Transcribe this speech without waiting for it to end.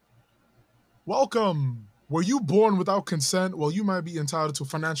Welcome. Were you born without consent? Well, you might be entitled to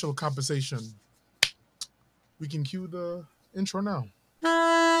financial compensation. We can cue the intro now.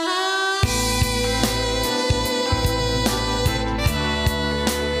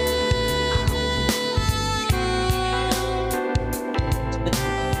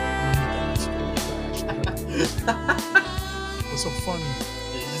 What's so funny?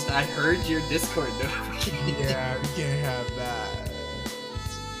 It's just I heard your Discord notification. Yeah, we can't have that.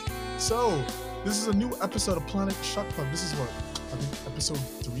 So, this is a new episode of Planet Shut Club. This is what, I think, episode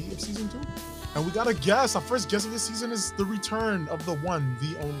 3 of season 2? And we got a guest. Our first guest of this season is the return of the one,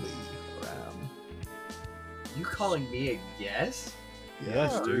 the only Ram. You calling me a guest?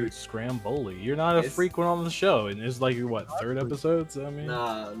 Yes, Yeah. dude, Scramboli. You're not a frequent on the show, and it's like your third episode? I mean,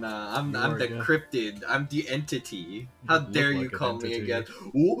 Nah, I'm You are the a guest. cryptid. I'm the entity. How look dare you like an call me a entity. guest?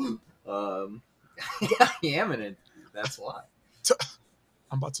 Ooh, I am an entity. That's why.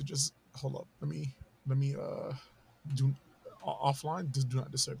 I'm about to just hold up. Let me do offline. Just do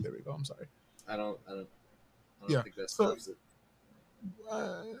not disturb. There we go. I'm sorry. I don't Yeah, think that so- stops it.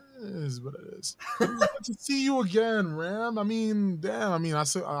 It is what it is. Good to see you again, Ram. I mean, damn.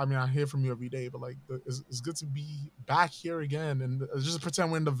 I hear from you every day, but like, it's good to be back here again, and just pretend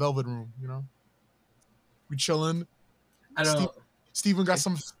we're in the Velvet Room. You know, we chilling. I don't. Steven got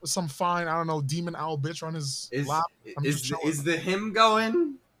some fine, I don't know, demon owl bitch on his lap. I'm just chilling. Is the him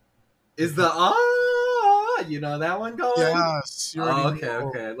going? Is the you know that one going? Yes. You already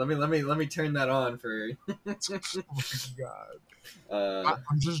know. Okay. Let me turn that on for. Oh my God.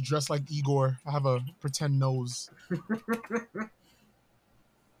 I'm just dressed like Igor. I have a pretend nose.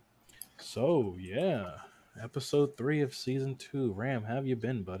 so yeah, episode 3 of season 2. Ram, how have you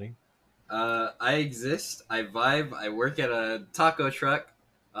been, buddy? I exist. I vibe. I work at a taco truck.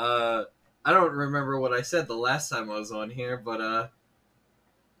 I don't remember what I said the last time I was on here, but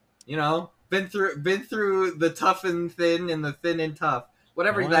you know, been through the tough and thin and the thin and tough.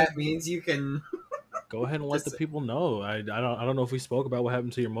 Whatever What? that means, you can. Go ahead and let the Just- people know. I don't know if we spoke about what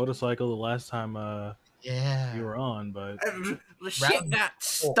happened to your motorcycle the last time Yeah. you were on, but The shit got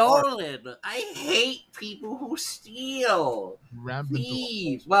stolen. I hate people who steal.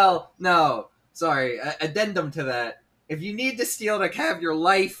 Thieves. Well, no. Sorry. Addendum to that. If you need to steal to have your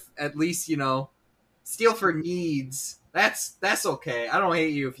life, at least, you know, steal for needs. That's okay. I don't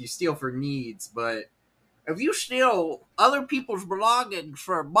hate you if you steal for needs, but if you steal other people's belongings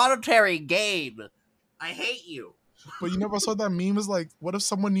for monetary gain, I hate you. But you never saw that meme? It's like, what if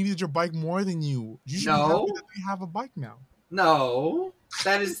someone needed your bike more than you? You should be No. happy that they have a bike now. No,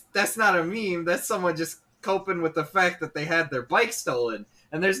 that's not a meme. That's someone just coping with the fact that they had their bike stolen.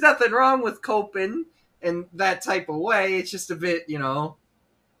 And there's nothing wrong with coping in that type of way. It's just a bit, you know,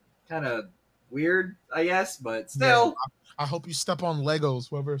 kind of weird, I guess, but still. Yeah, I hope you step on Legos,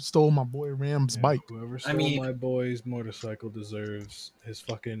 whoever stole my boy Ram's yeah, bike. whoever stole mean- my boy's motorcycle deserves his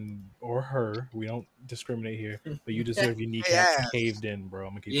fucking, or her. We don't discriminate here, but you deserve your kneecaps Yeah. caved in, bro.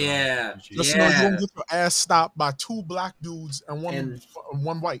 I'm gonna keep Yeah. it on. Just know you Yeah. don't get your ass stopped by 2 black dudes and And-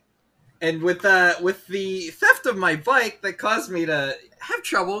 one white. And with the theft of my bike that caused me to have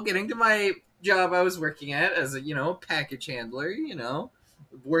trouble getting to my job I was working at as a, you know, package handler, you know,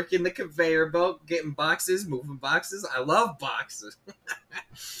 working the conveyor belt, getting boxes, moving boxes. I love boxes.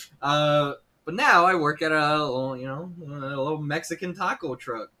 But now I work at a little, you know, a little Mexican taco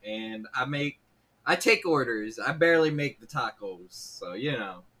truck, and I take orders. I barely make the tacos, so you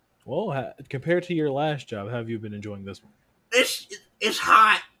know. Well, compared to your last job, how have you been enjoying this one? It's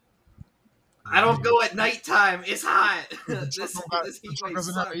hot. I don't go at nighttime. It's hot. The this heat truck wave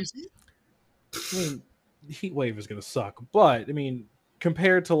doesn't have sucks. AC? I mean, heat wave is gonna suck, but I mean,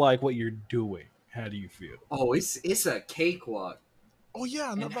 compared to like what you're doing, how do you feel? Oh, it's a cakewalk. Oh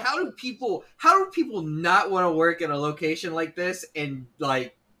yeah, no, And but- how do people not want to work at a location like this and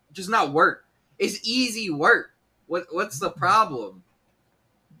like just not work? It's easy work. What's the problem?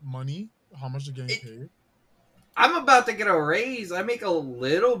 money. How much are getting It- paid? I'm about to get a raise. I make a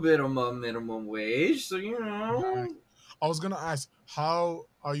little bit of my minimum wage, so you know. Nice. I was gonna ask, how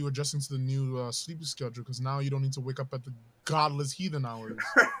are you adjusting to the new sleep schedule? Because now you don't need to wake up at the godless heathen hours.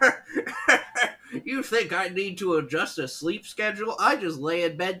 You think I need to adjust a sleep schedule? I just lay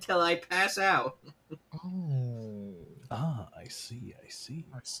in bed till I pass out. Oh, Ah, I see. I see.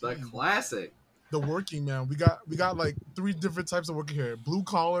 The classic. The working man. We got like 3 different types of working here: blue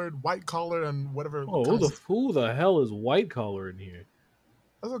collared, white collared, and whatever. Oh, who the hell is white collar in here?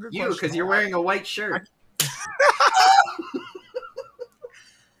 That's a good You, question. because you're wearing a white shirt.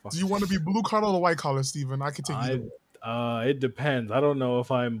 Do you want to be blue collar or white collar, Steven? I can take either. It depends. I don't know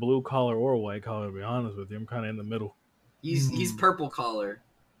if I'm blue collar or white collar. To be honest with you, I'm kind of in the middle. He's purple collar.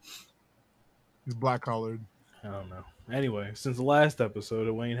 He's black collared. I don't know. Anyway, since the last episode,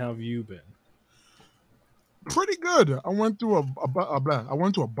 Wayne, how have you been? Pretty good. I went to I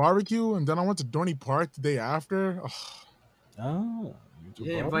went to a barbecue, and then I went to Dorney Park the day after. Ugh. Oh, you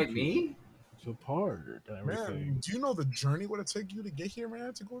didn't invite me to a park and everything. Man, do you know the journey would it take you to get here,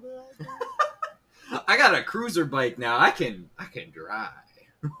 man? To go there? I got a cruiser bike now. I can drive.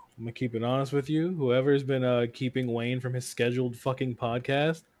 I'm gonna keep it honest with you. Whoever's been keeping Wayne from his scheduled fucking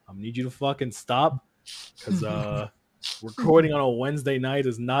podcast, I'm gonna need you to fucking stop, because recording on a Wednesday night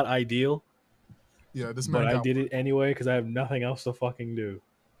is not ideal. Yeah, this man. But I did it anyway because I have nothing else to fucking do.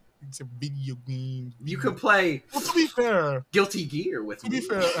 It's a video game. You could play. Well, to be fair, Guilty Gear with me. To be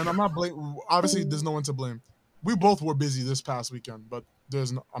fair, and I'm not blaming. Obviously, there's no one to blame. We both were busy this past weekend, but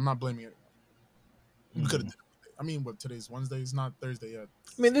I'm not blaming it. We could have. I mean, what, today's Wednesday? It's not Thursday yet.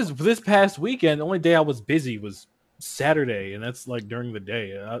 I mean, this past weekend, the only day I was busy was Saturday, and that's like during the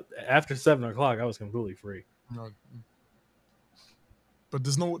day. After 7 o'clock, I was completely free. No. But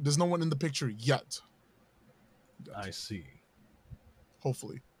there's no one in the picture yet. I see.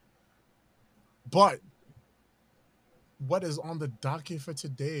 Hopefully. But what is on the docket for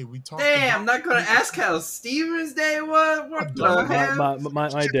today? We talked. Damn, I'm not gonna ask how Steven's day was. What the hell?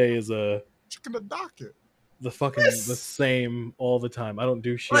 My day is checking the docket. The same all the time. I don't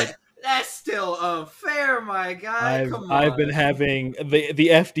do shit. But that's still unfair, my guy. I've been having the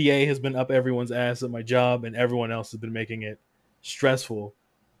FDA has been up everyone's ass at my job, and everyone else has been making it stressful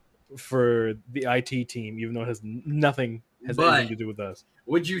for the IT team, even though it has anything to do with us.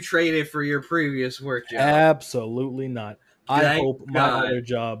 Would you trade it for your previous work job? Absolutely not. I hope my other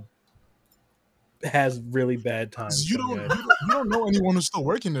job has really bad times. You don't know anyone who's still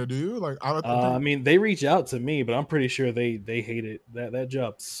working there, do you? Like, I mean, they reach out to me, but I'm pretty sure they hate it. That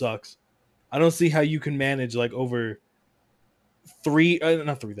job sucks. I don't see how you can manage like over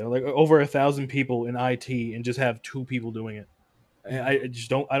over 1,000 people in IT and just have 2 people doing it. I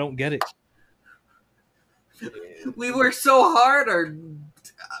don't get it. We work so hard,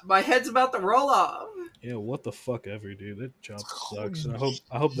 my head's about to roll off. Yeah, what the fuck ever, dude. That job sucks. And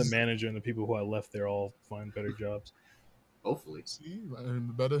I hope the manager and the people who I left there all find better jobs. Hopefully. See,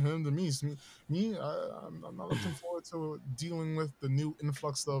 better him than me. I'm not looking forward to dealing with the new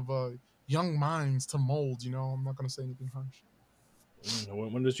influx of young minds to mold. You know, I'm not gonna say anything harsh.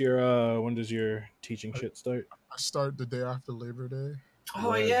 When does your teaching shit start? I start the day after Labor Day.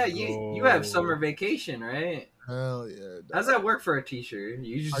 Oh yeah, you have summer vacation, right? Hell yeah. How's that work for a teacher?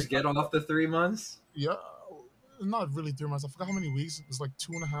 You just get off the 3 months? Yeah, not really 3 months. I forgot how many weeks. It was like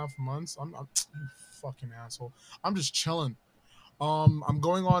 2.5 months. I'm you fucking asshole. I'm just chilling. I'm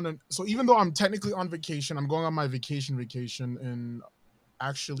going on, so even though I'm technically on vacation, I'm going on my vacation in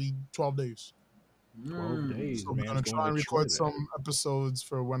actually 12 days. 12 days. So we're gonna try and record some episodes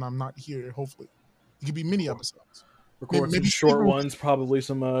for when I'm not here. Hopefully, it could be mini episodes. Record maybe some short ones, probably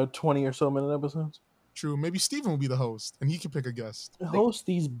some 20 or so minute episodes. True. Maybe Steven will be the host, and he can pick a guest. Host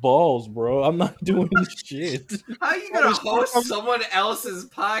these balls, bro. I'm not doing shit. How are you gonna host someone else's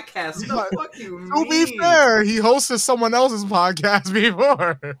podcast? What the fuck you mean? To be fair, he hosted someone else's podcast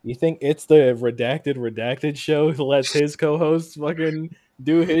before. You think it's the redacted show who lets his co-host fucking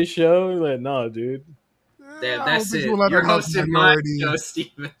do his show? Like, no, dude. Damn, that's it. You're hosting my show,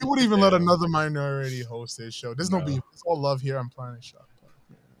 Steven. He wouldn't even let another minority host his show. There's no beef. It's all love here on Planet Shop.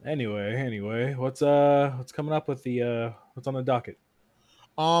 Anyway, what's coming up with the what's on the docket?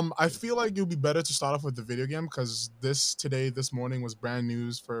 I feel like it would be better to start off with the video game because this morning was brand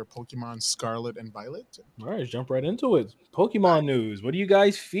news for Pokemon Scarlet and Violet. All right, let's jump right into it. Pokemon news. What do you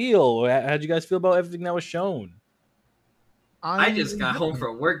guys feel? How'd you guys feel about everything that was shown? I just got home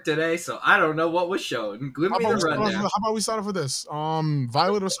from work today, so I don't know what was shown. Give me the rundown. How about we start off with this?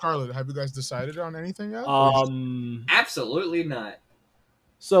 Violet or Scarlet? Have you guys decided on anything yet? Absolutely not.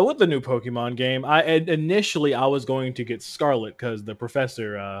 So with the new Pokemon game, initially I was going to get Scarlet because the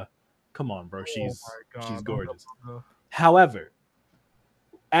professor, come on, bro, she's gorgeous. However,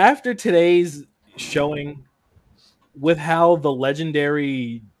 after today's showing, with how the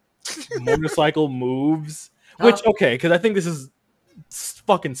legendary motorcycle moves, because I think this is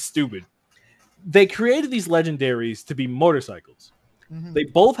fucking stupid. They created these legendaries to be motorcycles. Mm-hmm. They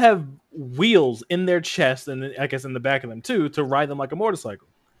both have wheels in their chest and I guess in the back of them too to ride them like a motorcycle.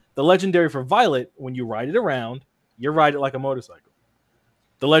 The legendary for Violet, when you ride it around, you ride it like a motorcycle.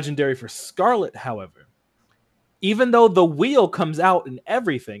 The legendary for Scarlet, however, even though the wheel comes out and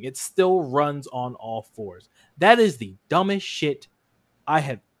everything, it still runs on all fours. That is the dumbest shit I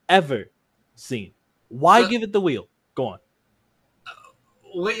have ever seen. Why give it the wheel? Go on.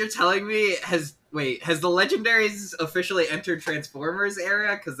 What you're telling me has Wait, has the legendaries officially entered Transformers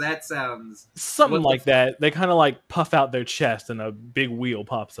era? Because that sounds something like that. They kind of like puff out their chest and a big wheel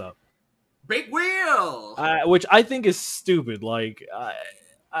pops up. Big wheel, Which I think is stupid. Like,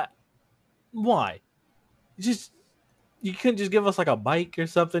 why? You couldn't just give us like a bike or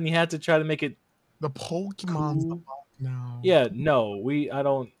something. You had to try to make it the Pokemon's cool. the bike now. Yeah, no, I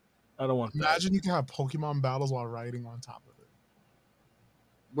don't want that. Imagine you can have Pokemon battles while riding on top of it.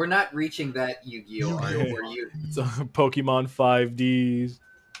 We're not reaching that Yu-Gi-Oh! It's Pokemon 5Ds.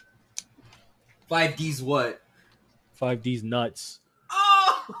 5Ds what? 5Ds nuts.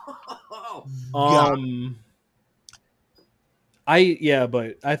 Oh!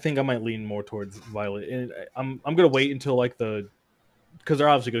 But I think I might lean more towards Violet, and I'm gonna wait until like because they're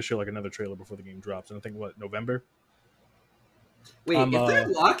obviously gonna show like another trailer before the game drops, and I think November. Wait, if they're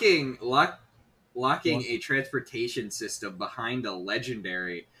locking a transportation system behind a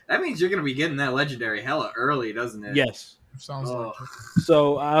legendary, that means you're gonna be getting that legendary hella early, doesn't it? Yes. Sounds like it.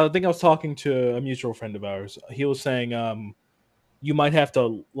 So I think I was talking to a mutual friend of ours. He was saying you might have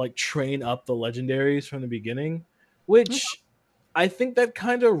to like train up the legendaries from the beginning, which I think that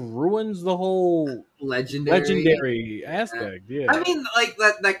kind of ruins the whole legendary aspect. Yeah. I mean, like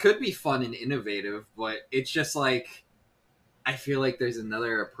that could be fun and innovative, but it's just like I feel like there's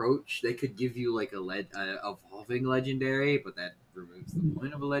another approach. They could give you like a evolving legendary, but that removes the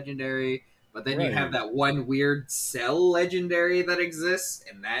point of a legendary. But then you have that one weird cell legendary that exists,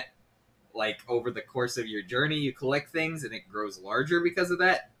 and that, like, over the course of your journey, you collect things, and it grows larger because of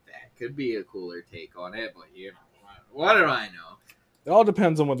that. That could be a cooler take on it, but what do I know? It all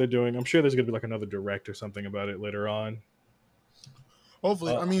depends on what they're doing. I'm sure there's going to be, like, another direct or something about it later on.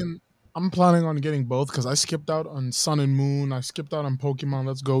 Hopefully. I mean, I'm planning on getting both because I skipped out on Sun and Moon. I skipped out on Pokemon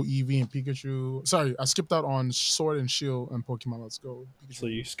Let's Go Eevee and Pikachu. Sorry, I skipped out on Sword and Shield and Pokemon Let's Go Pikachu. So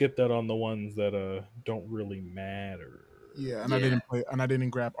you skipped out on the ones that don't really matter. Yeah, and I didn't play, and I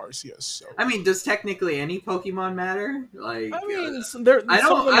didn't grab Arceus. So. I mean, does technically any Pokemon matter? Like, I mean, I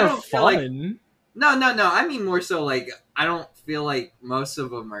don't feel like. No. I mean, more so like I don't feel like most of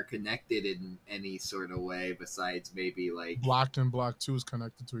them are connected in any sort of way besides maybe like Black and Black 2 is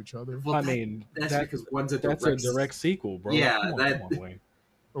connected to each other. Well, that's because one's a direct sequel, bro. Yeah, come on, Wayne.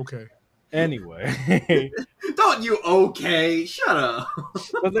 Okay. Anyway, don't you shut up.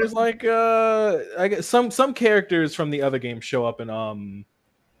 But there's like I guess some characters from the other game show up in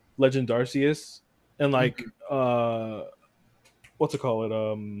Legend Arceus and like what's it called?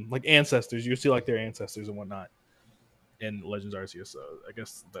 Like ancestors. You see like their ancestors and whatnot in Legends Arceus. So I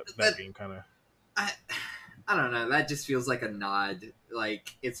guess that game kind of. I don't know. That just feels like a nod.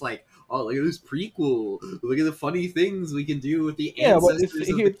 Like it's like, oh, look at this prequel. Look at the funny things we can do with the ancestors.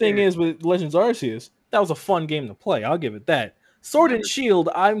 Yeah, but the thing is with Legends Arceus, that was a fun game to play. I'll give it that. Sword and Shield.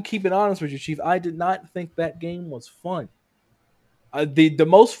 I'm keeping honest with you, Chief. I did not think that game was fun. The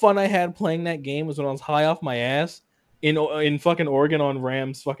most fun I had playing that game was when I was high off my ass in fucking Oregon on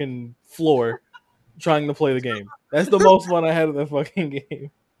Ram's fucking floor, trying to play the game. That's the most fun I had of that fucking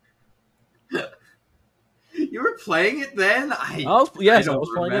game. You were playing it then? I was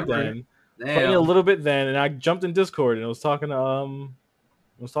playing it then. Playing it a little bit then, and I jumped in Discord and I was talking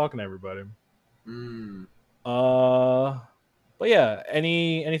to everybody. But yeah,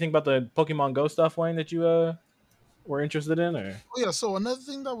 anything about the Pokemon Go stuff, Wayne, that you were interested in, or? Oh yeah. So another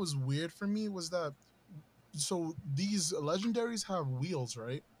thing that was weird for me was that these legendaries have wheels,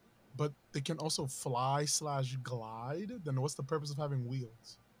 right? But they can also fly/glide. Then what's the purpose of having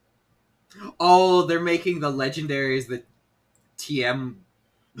wheels? Oh, they're making the legendaries the TM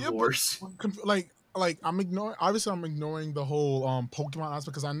horse. Like I'm ignoring the whole Pokemon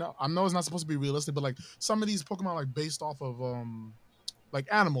aspect because I know it's not supposed to be realistic, but like some of these Pokemon are like based off of like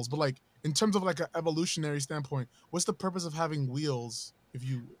animals, but like in terms of like an evolutionary standpoint, what's the purpose of having wheels if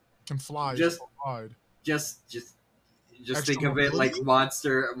you can fly? Just think of it like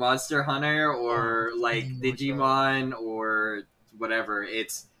Monster Hunter or like Digimon or whatever.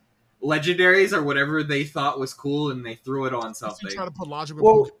 It's legendaries or whatever they thought was cool and they threw it on something. If you try to put logic with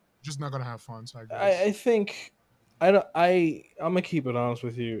Pokemon, you're just not gonna have fun. So I think I'm gonna keep it honest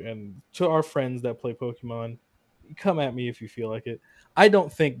with you, and to our friends that play Pokemon, come at me if you feel like it. I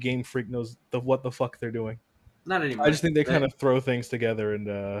don't think Game Freak knows what the fuck they're doing. Not anymore. I just think they kind of throw things together and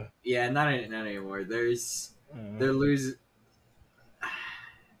not anymore. They're losing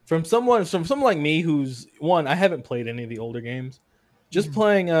from someone like me who's I haven't played any of the older games. Just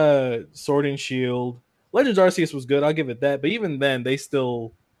playing Sword and Shield. Legends Arceus was good, I'll give it that, but even then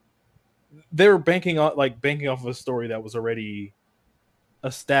they're banking off of a story that was already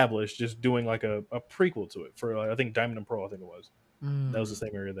established, just doing like a prequel to it for I think Diamond and Pearl, I think it was. That was the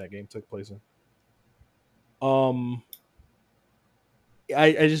same area that game took place in. I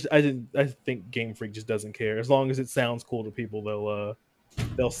think Game Freak just doesn't care. As long as it sounds cool to people,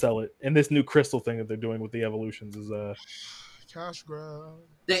 they'll sell it. And this new crystal thing that they're doing with the evolutions is cash grab.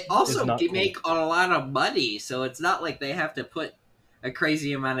 They also make cool. a lot of money, so it's not like they have to put a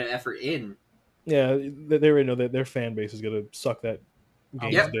crazy amount of effort in. Yeah, they already know that their fan base is gonna suck that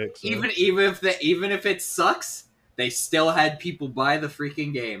game's dick. So. Even if it sucks, they still had people buy the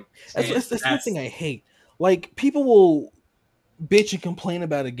freaking game. That's the thing I hate. Like, people will bitch and complain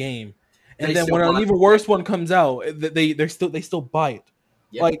about a game, and then when an even worse one comes out, they still buy it.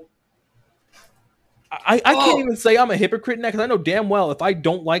 Yep. Like, I can't even say I'm a hypocrite now, because I know damn well if I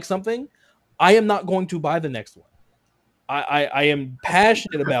don't like something, I am not going to buy the next one. I am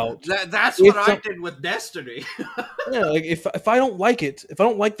passionate about that's what I did with Destiny. Yeah, like if I don't like it, if I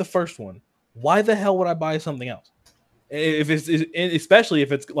don't like the first one, why the hell would I buy something else? If it's especially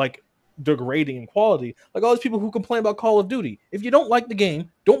if it's like degrading in quality, like all those people who complain about Call of Duty. If you don't like the game,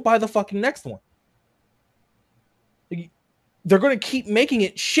 don't buy the fucking next one. They're going to keep making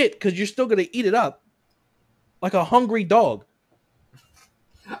it shit because you're still going to eat it up like a hungry dog.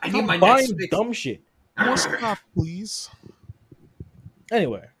 I need my buying dumb shit. More stuff, please.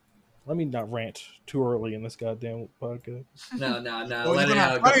 Anyway, let me not rant too early in this goddamn podcast. No. Well, you're gonna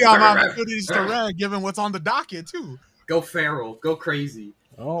have plenty of opportunities to rant, given what's on the docket too. Go feral, go crazy.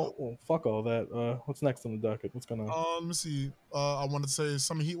 Oh, well, fuck all that. What's next on the docket? What's going on? Let me see. I want to say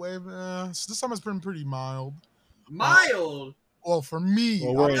summer heat wave. This summer's been pretty mild. Mild. Well, for me,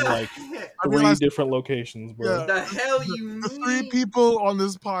 well, we're in like three different locations, bro. Yeah, the hell you mean? The three people on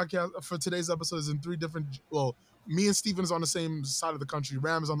this podcast for today's episode is in three different. Well, me and Steven is on the same side of the country.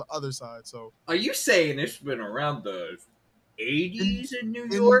 Ram is on the other side. So, are you saying it's been around the 80s in New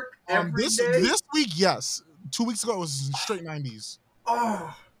York every day? This week, yes. 2 weeks ago, it was straight 90s.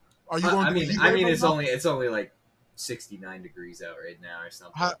 Oh, are you going? I mean, it's only like 69 degrees out right now or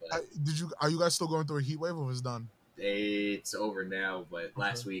something. Are you guys still going through a heat wave, or is it done? It's over now, but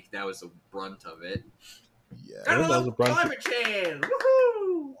last week that was the brunt of it. Yeah, that was the brunt. Climate change.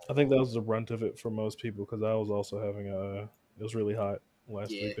 Woohoo! I think that was the brunt of it for most people, because I was also having it was really hot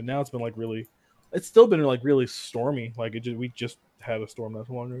last week, but now it's been like really. It's still been like really stormy. Like we just had a storm not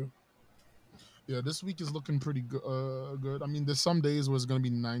too long ago. Yeah, this week is looking pretty good. I mean, there's some days where it's gonna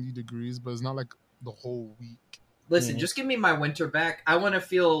be 90 degrees, but it's not like the whole week. Listen, just give me my winter back. I want to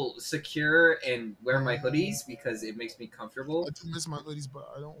feel secure and wear my hoodies because it makes me comfortable. I do miss my hoodies, but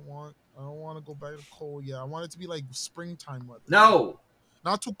I don't want to go back to cold. Yeah, I want it to be like springtime weather. No,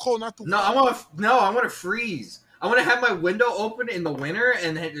 not too cold, not too. No, I want to freeze. I want to have my window open in the winter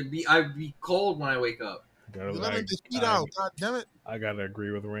and I'd be cold when I wake up. You're letting the heat out. God damn it! I gotta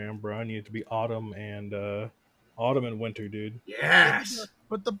agree with Ram, bro. I need it to be autumn and winter, dude. Yes.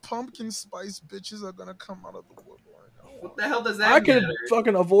 But the pumpkin spice bitches are gonna come out of the woodwork. What the hell does that mean? I can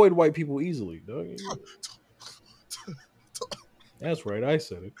fucking avoid white people easily, dog. That's right, I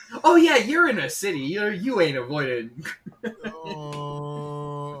said it. Oh yeah, you're in a city. You ain't avoided.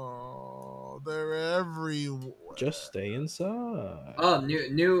 Oh, they're everywhere. Just stay inside. Oh,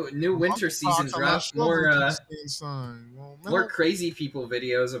 new winter season dropped. More crazy people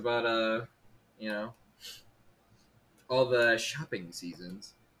videos about all the shopping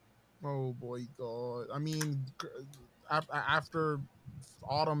seasons. Oh boy, God! I mean, after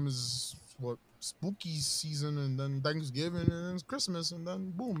autumn is what spooky season, and then Thanksgiving, and then Christmas, and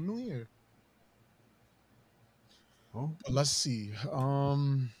then boom, New Year. Oh, let's see.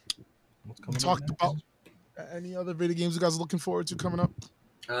 What's coming talked about any other video games you guys are looking forward to coming up?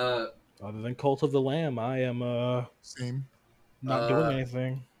 Other than Cult of the Lamb, I am same. Not doing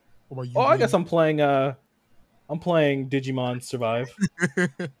anything. What about you? I guess I'm playing Digimon Survive.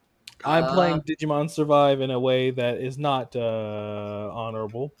 I'm playing Digimon Survive in a way that is not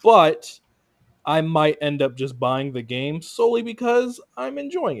honorable, but I might end up just buying the game solely because I'm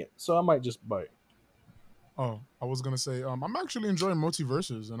enjoying it. So I might just buy it. Oh, I was gonna say, I'm actually enjoying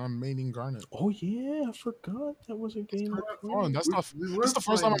Multiverses, and I'm maining Garnet. Oh yeah, I forgot that was a game. Fun. That's the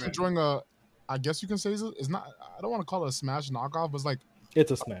first time I'm enjoying a. I guess you can say it's not. I don't want to call it a Smash knockoff, but it's like it's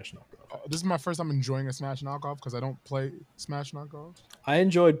a Smash knockoff. This is my first time enjoying a Smash knockoff because I don't play Smash knockoffs. I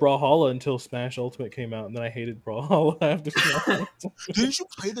enjoyed Brawlhalla until Smash Ultimate came out, and then I hated Brawlhalla after Smash. Didn't you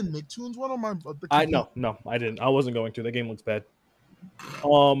play the Nicktoons one on my? No, I didn't. I wasn't going to. The game looks bad.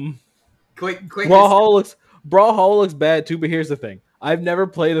 Quick. Brawlhalla looks bad too, but here's the thing: I've never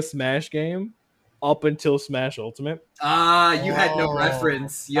played a Smash game up until Smash Ultimate. You had no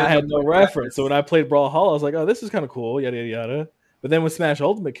reference. I had no reference. So when I played Brawlhalla, I was like, "Oh, this is kind of cool." Yada yada yada. But then when Smash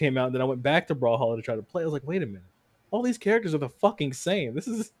Ultimate came out, and then I went back to Brawlhalla to try to play. I was like, "Wait a minute! All these characters are the fucking same. This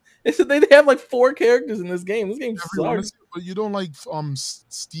They have like 4 characters in this game. This game sucks. But you don't like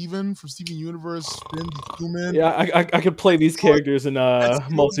Steven from Steven Universe, Spin, Human. Yeah, I could play these characters in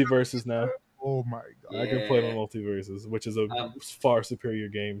multiverses now. Oh my god! I can play them in multiverses, which is a far superior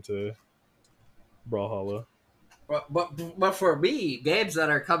game to Brawlhalla. But for me, games that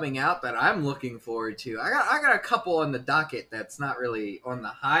are coming out that I'm looking forward to, I got a couple on the docket that's not really on the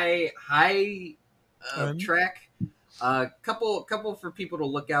high track. Couple for people to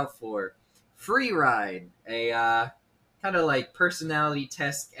look out for. Free Ride, a kind of like personality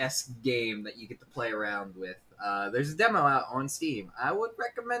test-esque game that you get to play around with. There's a demo out on Steam. I would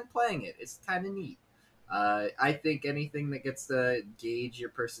recommend playing it. It's kind of neat. I think anything that gets to gauge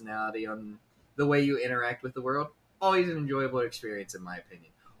your personality on the way you interact with the world, always an enjoyable experience in my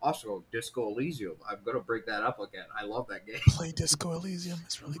opinion. Also, Disco Elysium. I'm gonna bring that up again. I love that game. Play Disco Elysium.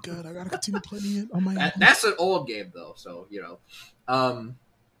 It's really good. I gotta continue playing it on my. That's an old game though, so you know.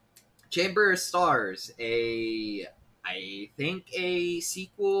 Chamber of Stars, I think a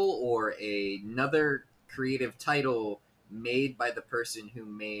sequel or another creative title made by the person who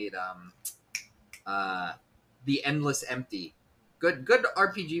made The Endless Empty. Good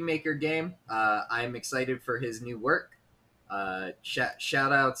RPG Maker game. I'm excited for his new work.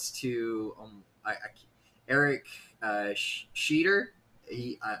 Shout outs to Eric Sheeter.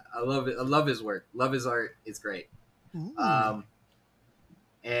 I love it. I love his work. Love his art. It's great.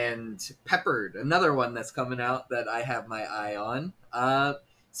 And Peppered, another one that's coming out that I have my eye on.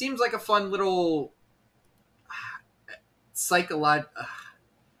 Seems like a fun little psychological.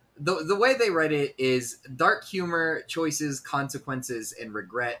 The way they write it is dark humor, choices, consequences, and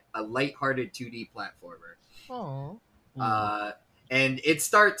regret. A lighthearted 2D platformer. Oh. And it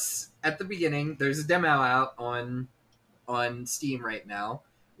starts at the beginning. There's a demo out on Steam right now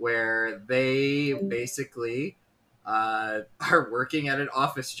where they basically are working at an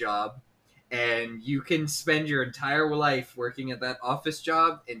office job, and you can spend your entire life working at that office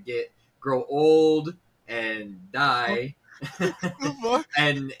job and grow old and die.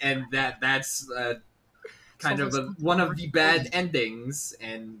 and that's kind of one of the bad endings,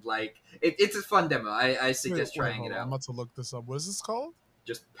 and like it's a fun demo. I suggest trying it out. I'm about to look this up. What is this called?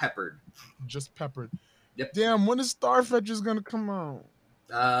 Just Peppered. Yep. Damn, when is Starfetch gonna come out?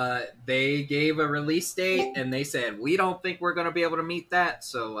 They gave a release date and they said we don't think we're gonna be able to meet that,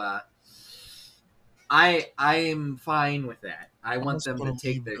 so I'm fine with that. I want them to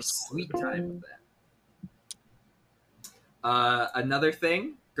take their sweet time with that. Another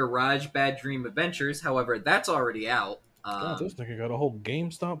thing, Garage Bad Dream Adventures. However, that's already out. God, this nigga got a whole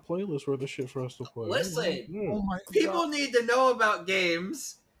GameStop playlist worth of shit for us to play. Listen, people need to know about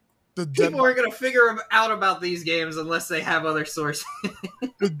games. People aren't going to figure out about these games unless they have other sources.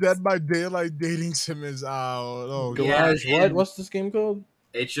 The Dead by Daylight dating sim is out. Oh, Garage what? What's this game called?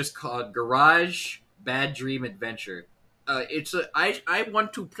 It's just called Garage Bad Dream Adventure. I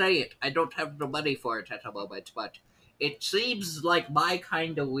want to play it. I don't have the money for it at the moment, but it seems like my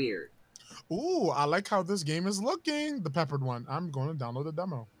kind of weird. Ooh, I like how this game is looking. The Peppered one. I'm going to download the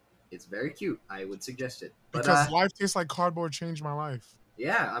demo. It's very cute. I would suggest it. But, because Life Tastes Like Cardboard changed my life.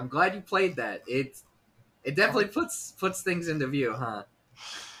 Yeah, I'm glad you played that. It definitely puts things into view, huh?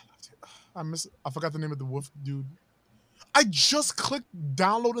 I forgot the name of the wolf dude. I just clicked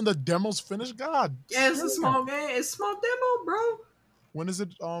download and the demo's finished. God. Yeah, it's a small game. It's a small demo, bro. When is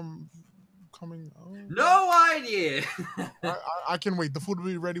it coming? Oh. No idea. I can wait. The food will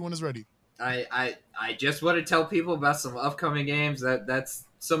be ready when it's ready. I just want to tell people about some upcoming games. That's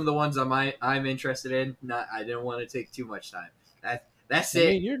some of the ones I'm interested in. I didn't want to take too much time. That's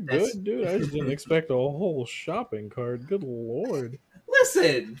it. You're good, dude. I just didn't expect a whole shopping cart. Good lord.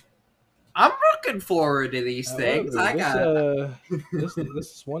 Listen, I'm looking forward to these things. This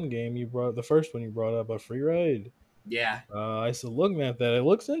is one game you brought. The first one you brought up, a Free Ride. Yeah. I said, looking at that, it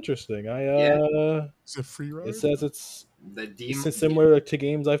looks interesting. Is it Free Ride? It says it's similar to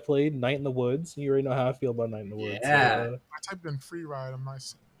games I've played. Night in the Woods. You already know how I feel about Night in the Woods. Yeah. I typed in Free Ride. I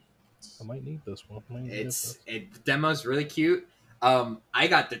might need this one. The demo's really cute. I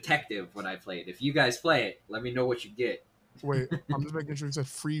got Detective when I played. If you guys play it, let me know what you get. Wait, I'm just making sure you said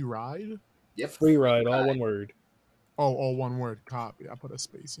Free Ride. Yep. Free Ride, all one word. Oh, all one word. Copy. I put a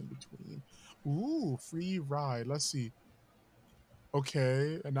space in between. Ooh, Free Ride. Let's see.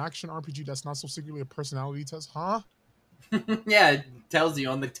 Okay, an action RPG that's not so secretly a personality test, huh? Yeah, it tells you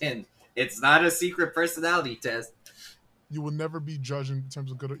on the tin. It's not a secret personality test. You will never be judged in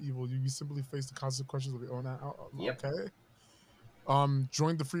terms of good or evil. You simply face the consequences of your own. Yep. Okay.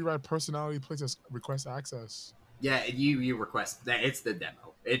 Join the Free Ride personality playtest. Request access. Yeah, you request that. It's the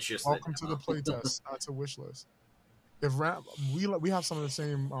demo. It's just welcome to the playtest. Add to wish list. If Ram, we have some of the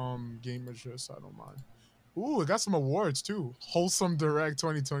same game interests, so I don't mind. Ooh, it got some awards too. Wholesome Direct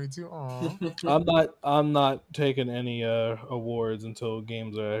 2022. Aw. I'm not taking any awards until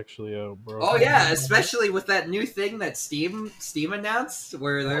games are actually out, bro. Oh yeah, especially with that new thing that Steam announced,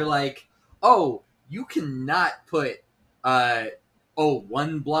 where they're like, "Oh, you cannot put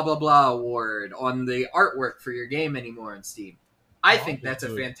one blah blah blah award on the artwork for your game anymore on Steam." I think that's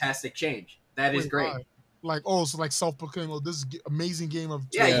a fantastic change. That is great. Why? Like, oh, so like self-proclaimed, oh, this amazing game of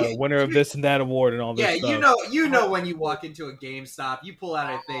winner of this and that award and all this stuff. you know when you walk into a GameStop, you pull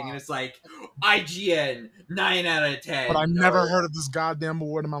out a thing and it's like IGN 9 out of 10. But I never heard of this goddamn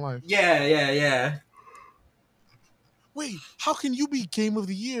award in my life. Yeah. Wait, how can you be Game of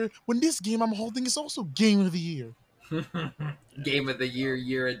the Year when this game I'm holding is also Game of the Year? Game of the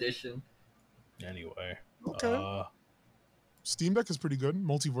Year edition. Anyway. Okay. Steam Deck is pretty good.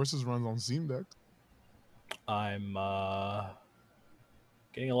 Multiverses runs on Steam Deck. I'm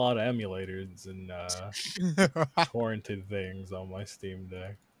getting a lot of emulators and torrented things on my Steam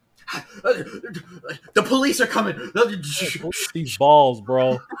Deck. The police are coming. These balls,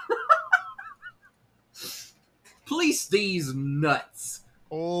 bro. Police these nuts.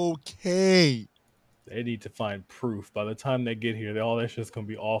 Okay. They need to find proof. By the time they get here, all that shit's gonna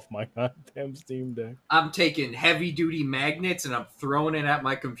be off my goddamn Steam Deck. I'm taking heavy duty magnets and I'm throwing it at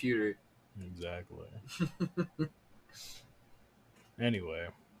my computer. Exactly. Anyway,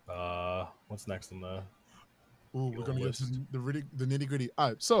 what's next on the? Ooh, we're gonna get to the nitty gritty. All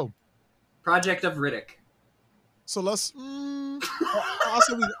right, so Project of Riddick. So let's. I'll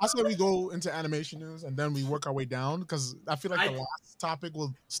say we go into animation news and then we work our way down because I feel like the last topic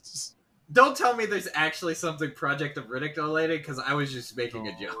will. Don't tell me there's actually something Project of Riddick related because I was just making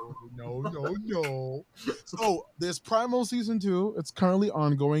a joke. No. So there's Primal Season 2. It's currently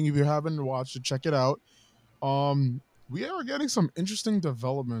ongoing. If you haven't watched it, check it out. We are getting some interesting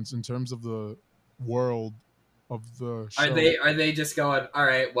developments in terms of the world of the show. Are they just going, all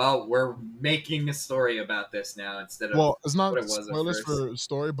right, well, we're making a story about this now instead of it's not what it was spoilers for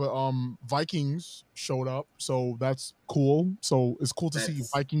story, but Vikings showed up, so that's cool. So it's cool to see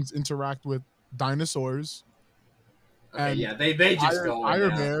Vikings interact with dinosaurs. Okay, yeah, they just go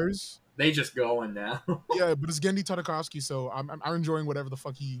Iron Bears. They just going now. Yeah, but it's Genndy Tartakovsky, so I'm enjoying whatever the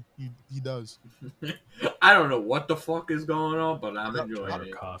fuck he does. I don't know what the fuck is going on, but I'm enjoying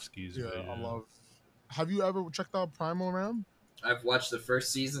Tartakovsky's it. Yeah, I love. Have you ever checked out Primal Ram? I've watched the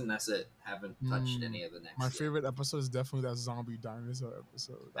first season. That's it. Haven't touched any of the next. My favorite episode is definitely that zombie dinosaur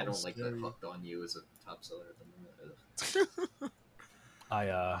episode. I don't like that Hooked on You as a top seller at the moment.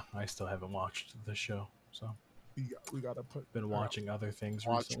 I still haven't watched the show, so we gotta been watching other things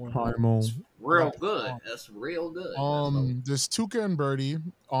recently. Primal. It's real good. That's real good. There's Tuca and Birdie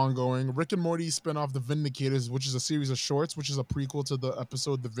ongoing. Rick and Morty spinoff The Vindicators, which is a series of shorts, which is a prequel to the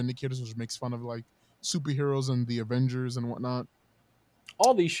episode The Vindicators, which makes fun of like superheroes and the Avengers and whatnot.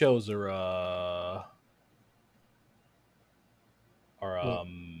 All these shows are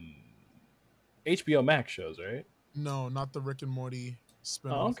HBO Max shows, right? No, not the Rick and Morty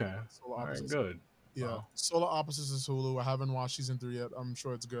spinoff. Oh, okay. All right, good. Yeah, wow. Solar Opposites is Hulu. I haven't watched season 3 yet. I'm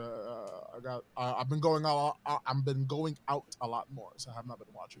sure it's good. I've been going out. I've been going out a lot more, so I have not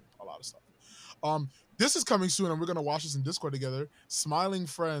been watching a lot of stuff. This is coming soon, and we're gonna watch this in Discord together. Smiling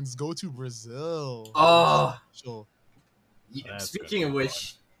Friends Go to Brazil. Oh, speaking of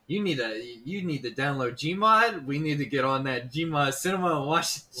which, you need to download Gmod. We need to get on that Gmod cinema and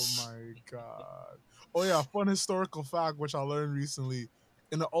watch it. Oh my god! Oh yeah, fun historical fact which I learned recently.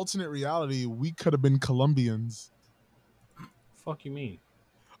 In the alternate reality, we could have been Colombians. Fuck you mean?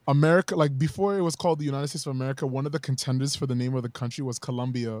 America, like before it was called the United States of America, one of the contenders for the name of the country was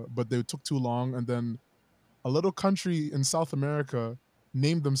Colombia, but they took too long, and then a little country in South America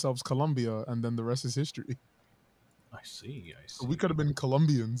named themselves Colombia, and then the rest is history. I see. So we could have been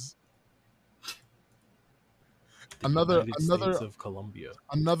Colombians. United States of Colombia.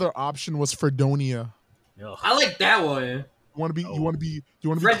 Another option was Fredonia. Ugh. I like that one. You want to be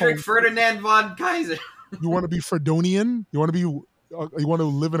Frederick Ferdinand von Kaiser. You want to be Fredonian? You want to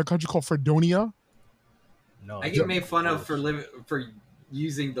live in a country called Fredonia? No. I get made fun of for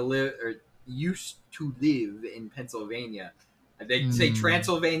using used to live in Pennsylvania. They say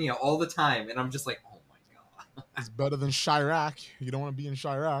Transylvania all the time, and I'm just like, oh my god. It's better than Chirac. You don't want to be in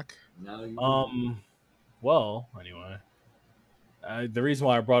Chirac. No. Well, anyway. The reason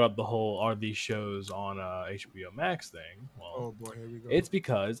why I brought up the whole are these shows on HBO Max thing, well, oh boy, here we go. It's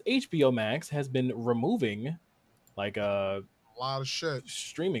because HBO Max has been removing like a lot of shit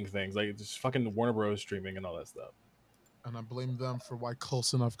streaming things, like just fucking Warner Bros. Streaming and all that stuff. And I blame them for why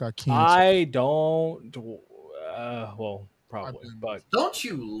Close Enough got canceled. I don't. Well, probably. But don't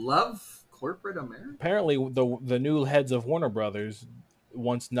you love corporate America? Apparently, the new heads of Warner Brothers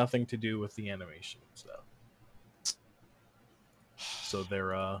wants nothing to do with the animation stuff. So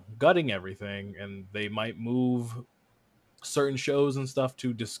they're gutting everything, and they might move certain shows and stuff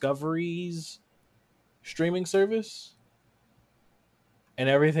to Discovery's streaming service, and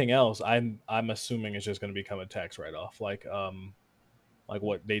everything else. I'm assuming it's just going to become a tax write off, like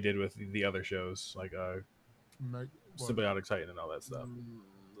what they did with the other shows, like Symbiotic Titan and all that stuff.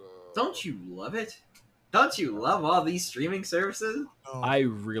 Don't you love it? Don't you love all these streaming services? I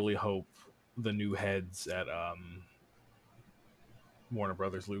really hope the new heads at Warner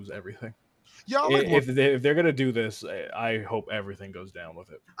Brothers lose everything. Yeah, if they're gonna do this, I hope everything goes down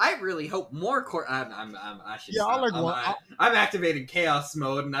with it. I really hope more. I should. Yeah, stop. I'm activating chaos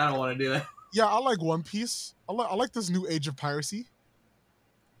mode, and I don't want to do that. Yeah, I like One Piece. I like this new age of piracy.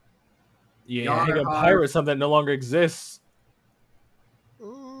 Yeah, I think a pirate is something that no longer exists.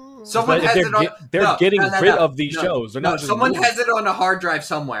 Someone has it on. They're getting rid of these shows. They're not just someone has it on a hard drive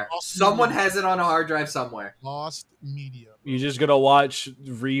somewhere. Someone has it on a hard drive somewhere. Lost media. You're just gonna watch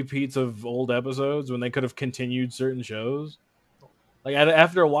repeats of old episodes when they could have continued certain shows. Like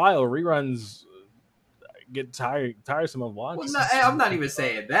after a while, reruns get tiresome of watching. Well, I'm not even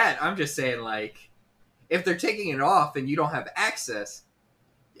saying that. I'm just saying, like, if they're taking it off and you don't have access,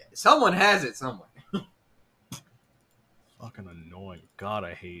 someone has it somewhere. Fucking annoying. God,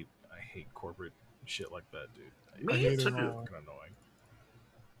 I hate corporate shit like that, dude. Me too. Fucking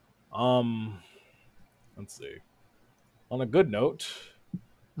annoying. Let's see. On a good note,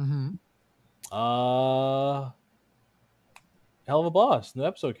 Hell of a Boss. New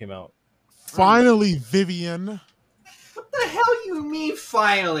episode came out. Finally, Vivian. What the hell you mean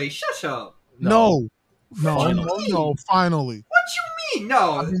finally? Shut up. No. Finally. What you mean?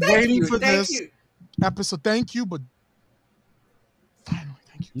 No. I've been waiting for this episode. Thank you, but finally,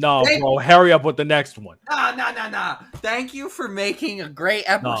 thank you. No, bro, hurry up with the next one. Nah. Thank you for making a great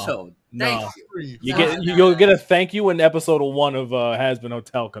episode. Thank you. You'll get a thank you when episode 1 of Has Been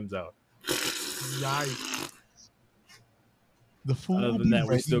Hotel comes out. Yikes. The food. Other than that,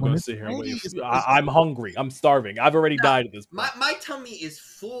 we're still going to sit here and wait. I'm hungry. I'm starving. I've already died at this point. My tummy is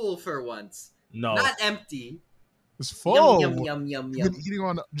full for once. No. Not empty. It's full. Yum. You've been eating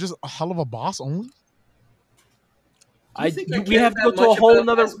on just a Hell of a Boss only? We have to go to a whole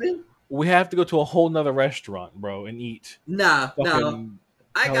nother. We have to go to a whole nother restaurant, bro, and eat. No.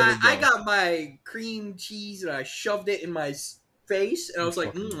 I got my cream cheese and I shoved it in my face and I was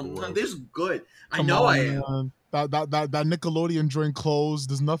like, this is good. I am. That Nickelodeon joint closed.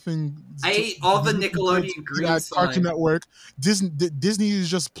 There's nothing. I ate all the Nickelodeon green slime. Cartoon Network. Disney is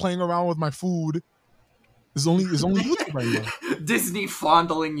just playing around with my food. It's only YouTube right now. Disney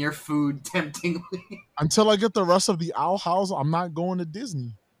fondling your food temptingly. Until I get the rest of the Owl House, I'm not going to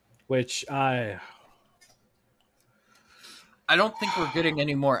Disney. Which I don't think we're getting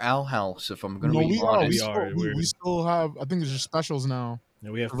any more Owl House. If I'm going to be honest, we still have. I think it's just specials now. Yeah,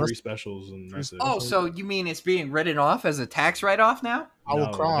 we have 3 specials, and that's it. Oh, so you mean it's being written off as a tax write-off now? I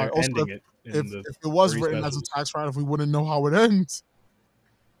would cry. Also, if it was written as a tax write-off, we wouldn't know how it ends.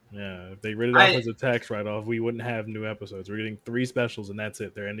 Yeah, if they written it off as a tax write-off, we wouldn't have new episodes. We're getting 3 specials, and that's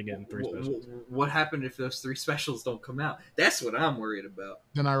it. They're ending it in 3 specials. What happened if those 3 specials don't come out? That's what I'm worried about.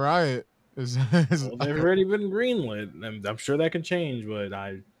 Then I riot. They've already been greenlit. I'm sure that can change, but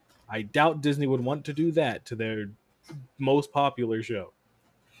I doubt Disney would want to do that to their most popular show.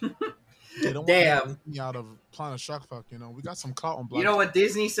 They don't want me out of Planet Shuckfuck, we got some clout on Black. You know what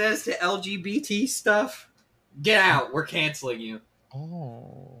Disney says to LGBT stuff? Get out. We're canceling you.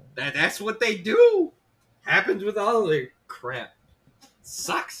 Oh. That's what they do. Happens with all their crap.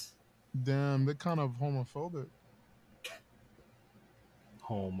 Sucks. Damn, they're kind of homophobic.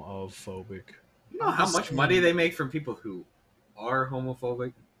 Homophobic. You know how much money they make from people who are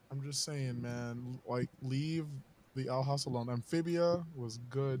homophobic? I'm just saying, man. Like, leave the Owl House alone. Amphibia was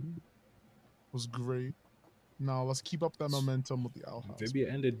good. Was great. Now let's keep up that momentum with the Owl House.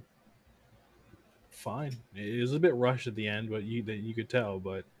 Amphibia ended fine. It was a bit rushed at the end, but you could tell.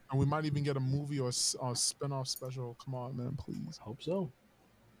 But and we might even get a movie or a spin-off special. Come on, man, please. Hope so.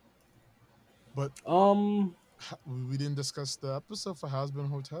 But we didn't discuss the episode for Has Been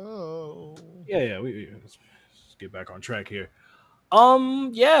Hotel. Yeah. Let's get back on track here.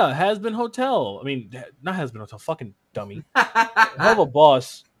 Yeah, Has Been Hotel. I mean, not Has Been Hotel. Fucking dummy. Hell of a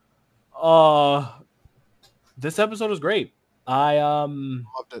Boss. This episode was great. I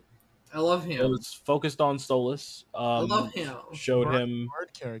loved it. I love him. It was focused on Stolas. I love him. Showed him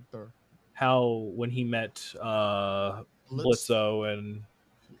character how when he met Blitzo and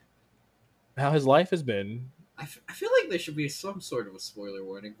how his life has been. I feel like there should be some sort of a spoiler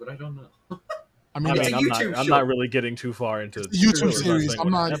warning, but I don't know. I mean, I'm not really getting too far into the YouTube series. I'm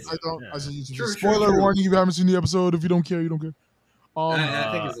not. I don't. As a YouTube spoiler warning. If you haven't seen the episode, if you don't care, you don't care.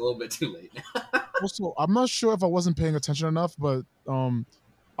 I think it's a little bit too late. Also, I'm not sure if I wasn't paying attention enough, but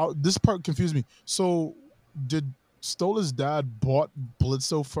this part confused me. So, did Stola's dad bought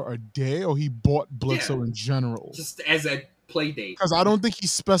Blitzo for a day, or he bought Blitzo in general? Just as a play date. Because I don't think he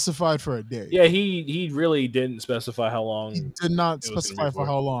specified for a day. Yeah, he really didn't specify how long. He did not specify for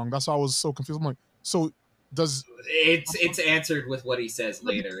how long. That's why I was so confused. I'm like, so does it's answered with what he says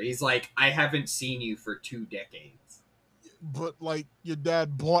later. He's like, I haven't seen you for 2 decades. But like, your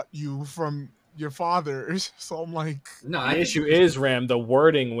dad bought you from your father, so I'm like, no. The issue is, Ram, the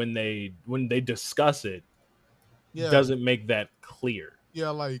wording when they discuss it doesn't make that clear.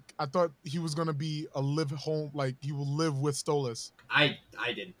 Yeah, like I thought he was gonna be a live home, like he will live with Stolas. I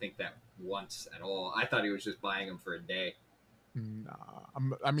didn't think that once at all. I thought he was just buying him for a day. Nah,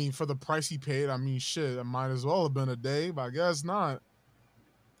 I mean, for the price he paid, I mean, shit, it might as well have been a day, but I guess not.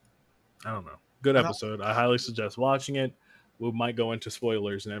 I don't know. Good episode. I highly suggest watching it. We might go into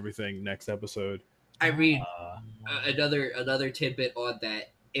spoilers and everything next episode. I mean, another tidbit on that.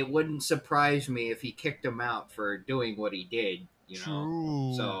 It wouldn't surprise me if he kicked him out for doing what he did. You know,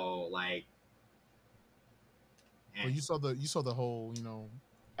 True. so like, well, you saw the whole,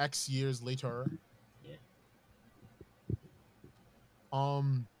 X years later. Yeah.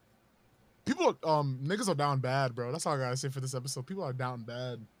 People, niggas are down bad, bro. That's all I gotta say for this episode. People are down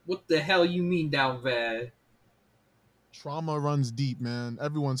bad. What the hell you mean down bad? Trauma runs deep, man.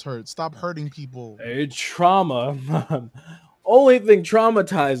 Everyone's hurt. Stop hurting people. Hey, trauma. Only thing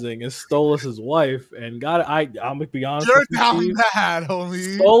traumatizing is Stolas' wife, and I'm gonna be honest. You're down bad,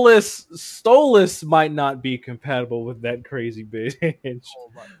 homie. Stolas might not be compatible with that crazy bitch,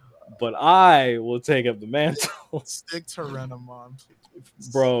 but I will take up the mantle. Stick to Renamon,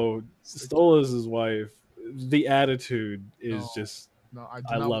 bro. Stolas' wife, the attitude is just. No,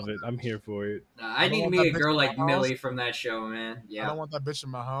 I love it. I'm here for it. I need me a girl like Millie from that show, man. Yeah. I don't want that bitch in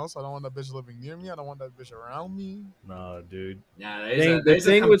my house. I don't want that bitch living near me. I don't want that bitch around me. Nah, dude. Nah, there's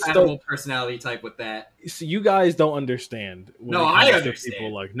a compatible personality type with that. See, you guys don't understand. No, I understand.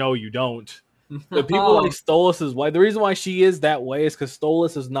 People like, no, you don't. The people like Stolas' wife. The reason why she is that way is because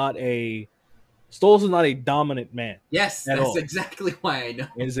Stolas is not a dominant man. Yes, that's exactly why I know.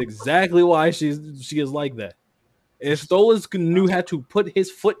 It's exactly why she is like that. If Stolas knew how to put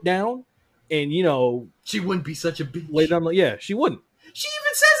his foot down, and she wouldn't be such a bitch. Yeah, she wouldn't. She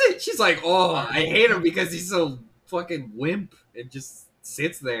even says it. She's like, "Oh, I hate him because he's so fucking wimp and just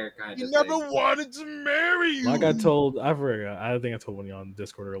sits there." Kind of. He never wanted to marry you. Like I told, I think I told one of you on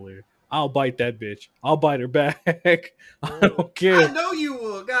Discord earlier. I'll bite that bitch. I'll bite her back. I don't care. I know you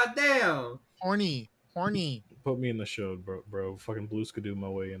will. Goddamn. Horny. Put me in the show, bro. Fucking Blue Skidoo my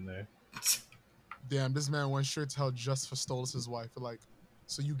way in there. Damn, this man went straight to hell just for Stolas' wife. Like,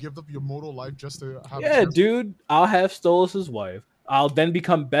 so you give up your mortal life just to have? Yeah, dude. I'll have Stolas' wife. I'll then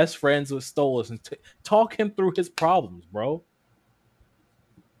become best friends with Stolas and talk him through his problems, bro.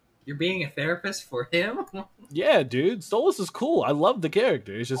 You're being a therapist for him? Yeah, dude. Stolas is cool. I love the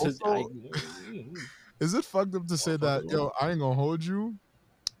character. It's just is it fucked up to say that, yo, I ain't gonna hold you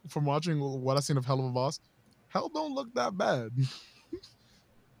from watching what I've seen of Hell of a Boss? Hell don't look that bad.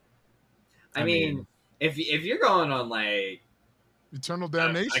 I mean, if you're going on like Eternal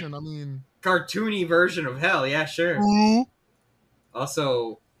Damnation, I mean, cartoony version of Hell, yeah, sure.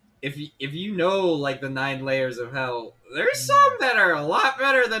 Also, if you know like the 9 layers of Hell, there's some that are a lot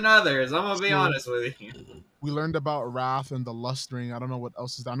better than others. I'm gonna be honest with you. We learned about Wrath and the Lust Ring. I don't know what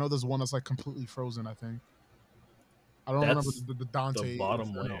else is there. I know there's one that's like completely frozen. I think. I don't remember the Dante. The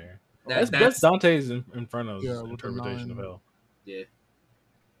bottom layer. That's Dante's Inferno's interpretation of Hell. Yeah.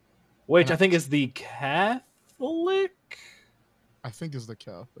 Which I think is the Catholic. I think is the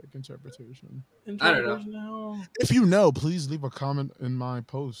Catholic interpretation. I don't know. If you know, please leave a comment in my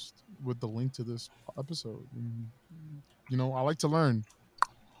post with the link to this episode. I like to learn.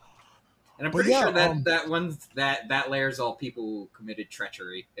 And I'm pretty sure that layer's all people who committed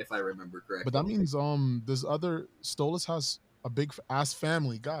treachery, if I remember correctly. But that means there's other Stolas has a big ass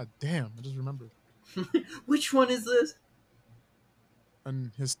family. God damn, I just remembered. Which one is this?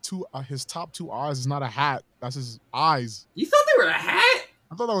 And his top 2 eyes is not a hat. That's his eyes. You thought they were a hat?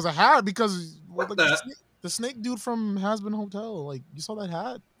 I thought that was a hat because the snake dude from Hazbin Hotel. Like, you saw that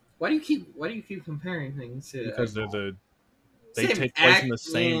hat? Why do you keep comparing things to? Because they take place in the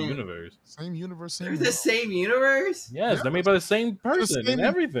same universe. Same universe. They're the same universe? Yes, they're made by the same person and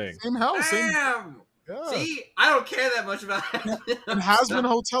everything. Same house. Damn. Yeah. See, I don't care that much about And Hazbin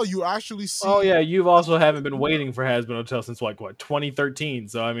Hotel, you actually see. Oh yeah, you've also haven't been waiting for Hazbin Hotel since like what 2013.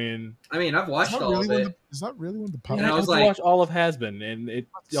 So I mean, I've watched all of it. Is that really when the And I was you like, watch all of Hazbin, and it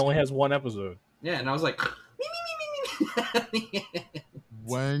only has one episode. Yeah, and I was like,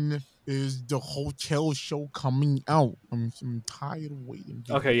 when is the hotel show coming out? I'm tired of waiting.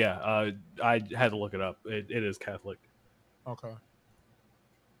 Dude. Okay, yeah, I had to look it up. It is Catholic. Okay.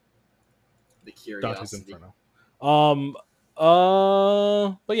 The Curiosity. Inferno.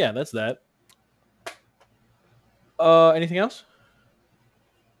 But yeah, that's that. Anything else?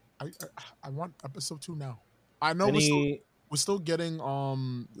 I want episode 2 now. I know we're still getting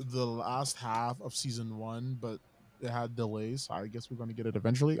the last half of season 1, but it had delays. So I guess we're gonna get it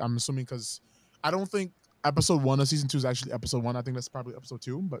eventually. I'm assuming because I don't think episode 1 of season 2 is actually episode 1. I think that's probably episode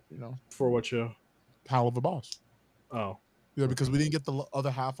 2. But you know, for what show? Hell of a Boss. Oh, yeah, because we didn't get the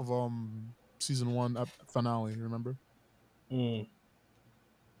other half of season 1 finale. Remember? Okay.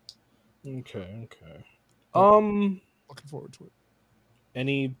 Looking forward to it.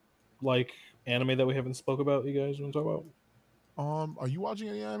 Any like anime that we haven't spoke about? You guys want to talk about? Are you watching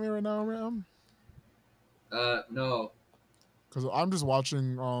any anime right now, Ram? No. Because I'm just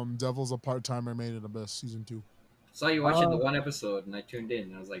watching Devil's a Part-Timer Made in Abyss season 2. Saw you watching the one episode, and I tuned in,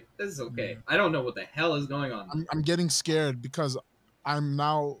 and I was like, "This is okay." I don't know what the hell is going on. I'm getting scared because I'm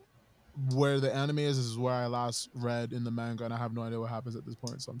now where the anime is where I last read in the manga, and I have no idea what happens at this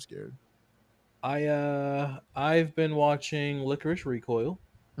point, so I'm scared. I've been watching Licorice Recoil.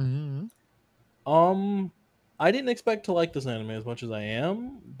 Mm-hmm. I didn't expect to like this anime as much as I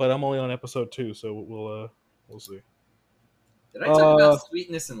am, but I'm only on episode 2, so we'll see. Did I talk about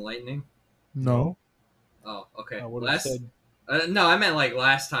Sweetness and Lightning? No. Oh, okay. No, I meant like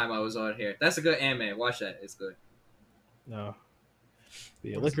last time I was on here. That's a good anime. Watch that. It's good. No.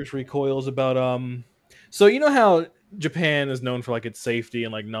 Yeah, Licorice Recoil is about so you know how Japan is known for like its safety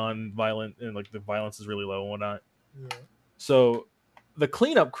and like non-violent and like the violence is really low and whatnot. Yeah. So the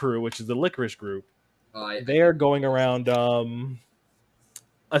cleanup crew, which is the Licorice group, they are going around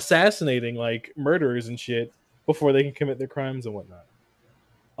assassinating like murderers and shit before they can commit their crimes and whatnot.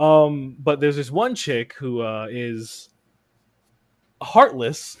 But there's this one chick who is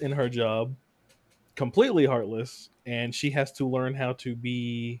heartless in her job, completely heartless, and she has to learn how to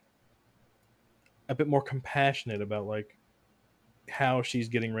be a bit more compassionate about like how she's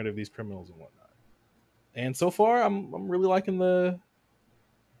getting rid of these criminals and whatnot. And so far, I'm really liking the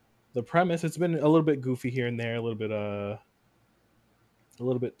premise. It's been a little bit goofy here and there, a little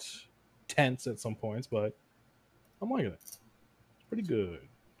bit tense at some points, but I'm liking it. It's pretty good.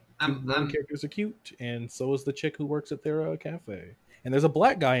 The characters are cute, and so is the chick who works at their cafe. And there's a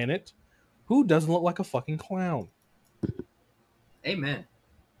black guy in it who doesn't look like a fucking clown. Amen.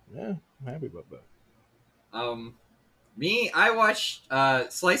 Yeah, I'm happy about that. I watch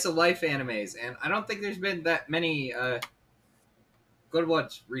slice of life animes, and I don't think there's been that many good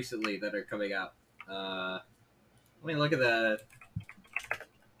ones recently that are coming out. Let me look at the.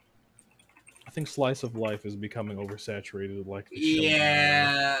 I think slice of life is becoming oversaturated, like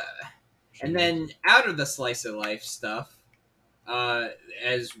yeah. And then out of the slice of life stuff,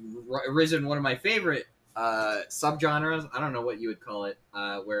 has risen one of my favorite subgenres. I don't know what you would call it,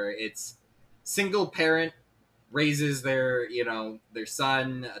 where it's single parent raises their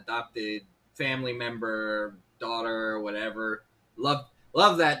son, adopted family member, daughter, whatever. Love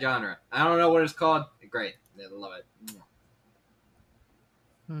that genre. I don't know what it's called. Great. I love it.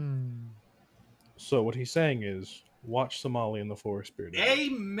 So what he's saying is watch Somali in the Forest Spirit.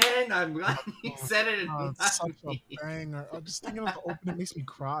 Amen. I'm glad you said it. It's such a banger. Just thinking of the opening makes me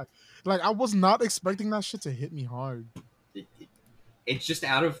cry. Like I was not expecting that shit to hit me hard. It's just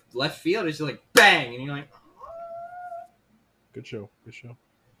out of left field. It's just like bang, and you're like, good show.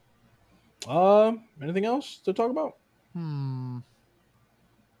 Anything else to talk about?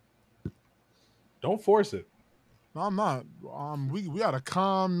 Don't force it. No, I'm not. We had a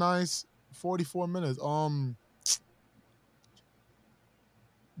calm, nice 44 minutes.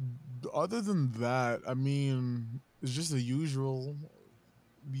 Other than that, I mean, it's just the usual.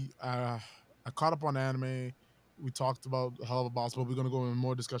 I caught up on anime. We talked about Hell of a Boss, but we're gonna go in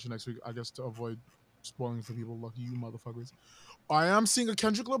more discussion next week, I guess, to avoid spoiling for people. Lucky you, motherfuckers. I am seeing a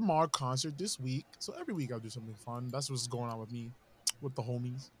Kendrick Lamar concert this week, so every week I'll do something fun. That's what's going on with me, with the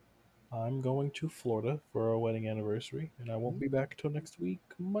homies. I'm going to Florida for our wedding anniversary, and I won't be back till next week,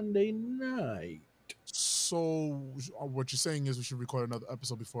 Monday night. So, what you're saying is we should record another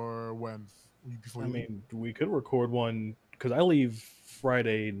episode before when? I mean, we could record one because I leave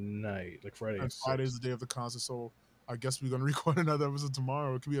Friday night, like Friday. And Friday's the day of the concert, so I guess we're gonna record another episode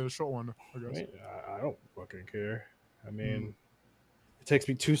tomorrow. It could be a short one, I guess. I mean, I don't fucking care. I mean, it takes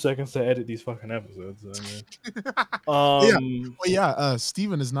me 2 seconds to edit these fucking episodes. I mean,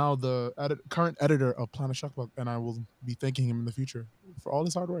 Steven is now the current editor of Planet Shuckbuck, and I will be thanking him in the future for all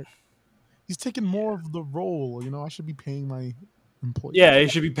his hard work. He's taking more of the role. I should be paying my employees. Yeah, he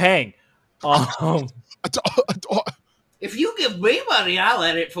should be paying. If you give me money, I'll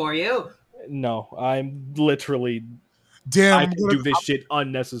edit for you. No, I'm literally. Damn, I can do this shit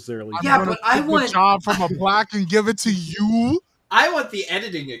unnecessarily. Yeah, but I want a job from a black and give it to you. I want the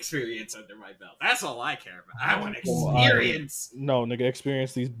editing experience under my belt. That's all I care about. I want experience. No, nigga,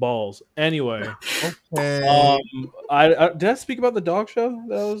 experience these balls. Anyway, okay. Did I speak about the dog show?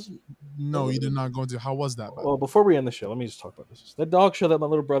 No, you did not go into. How was that? Well, before we end the show, let me just talk about this. The dog show that my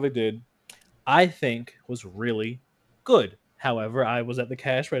little brother did, I think, was really good. However, I was at the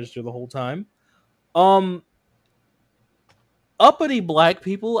cash register the whole time. Uppity black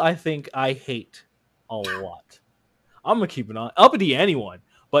people, I think I hate a lot. I'm gonna keep it on uppity anyone,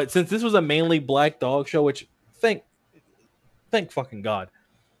 but since this was a mainly black dog show, which thank fucking God,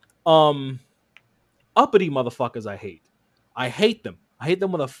 uppity motherfuckers I hate. I hate them. I hate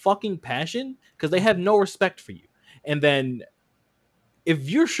them with a fucking passion because they have no respect for you. And then if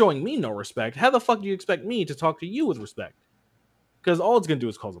you're showing me no respect, how the fuck do you expect me to talk to you with respect? Because all it's gonna do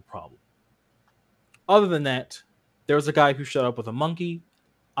is cause a problem. Other than that, there was a guy who showed up with a monkey.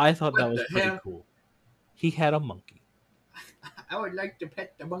 I thought that was pretty cool. He had a monkey. I would like to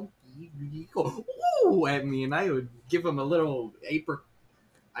pet the monkey. Ooh, at me, and I would give him a little apricot.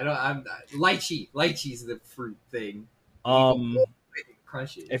 Lychee's the fruit thing.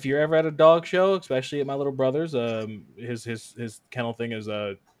 Crush it. If you're ever at a dog show, especially at my little brother's, his kennel thing is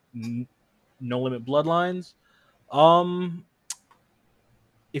No Limit Bloodlines.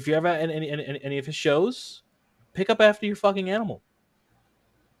 If you're ever at any of his shows, pick up after your fucking animal.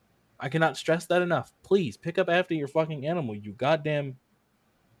 I cannot stress that enough. Please pick up after your fucking animal, you goddamn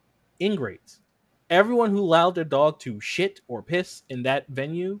ingrates. Everyone who allowed their dog to shit or piss in that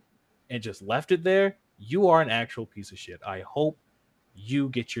venue and just left it there, you are an actual piece of shit. I hope you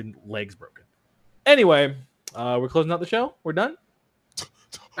get your legs broken. Anyway, we're closing out the show. We're done.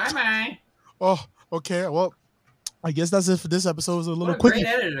 Bye-bye. Oh, okay. Well, I guess that's it for this episode. It was a little quick. Great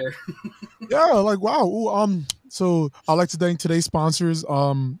editor. Yeah, like wow. Ooh, so I'd like to thank today's sponsors.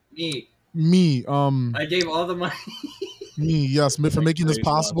 Me. I gave all the money. Me, yes, for making this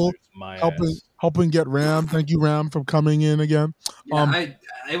possible. Helping get Ram. Thank you, Ram, for coming in again. Yeah,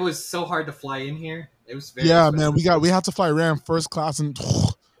 it was so hard to fly in here. It was very expensive. Man. We had to fly Ram first class, and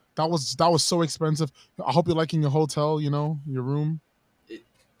that was so expensive. I hope you're liking your hotel. Your room.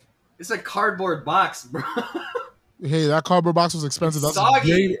 It's a cardboard box, bro. Hey, that cardboard box was expensive. It's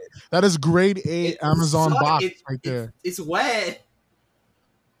soggy. That is grade A Amazon box right there. It's wet.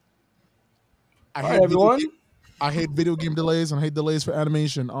 I hate video game delays and I hate delays for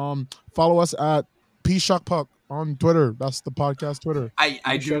animation. Follow us at PShuckPuck on Twitter. That's the podcast Twitter.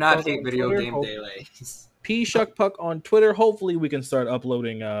 I do not hate video game delays. PShuckPuck on Twitter. Hopefully we can start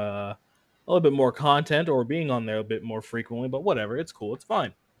uploading a little bit more content or being on there a bit more frequently, but whatever. It's cool. It's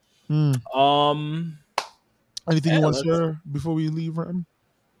fine. Anything you want to share before we leave, Ram?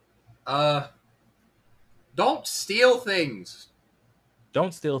 Don't steal things.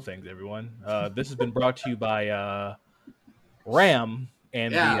 Don't steal things, everyone. This has been brought to you by Ram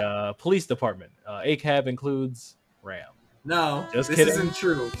and the police department. ACAB includes Ram. No, this kidding. Isn't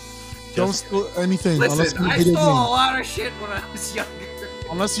true. Don't steal anything. Listen, I stole a lot of shit when I was younger.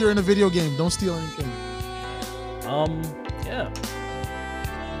 Unless you're in a video game, don't steal anything. Yeah.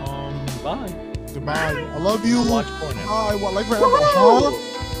 Bye. Goodbye. I love you. Watch porn now. Bye. Like my episode.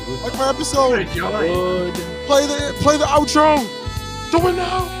 Like my episode. Good. Play the outro. Do it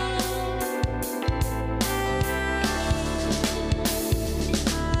now.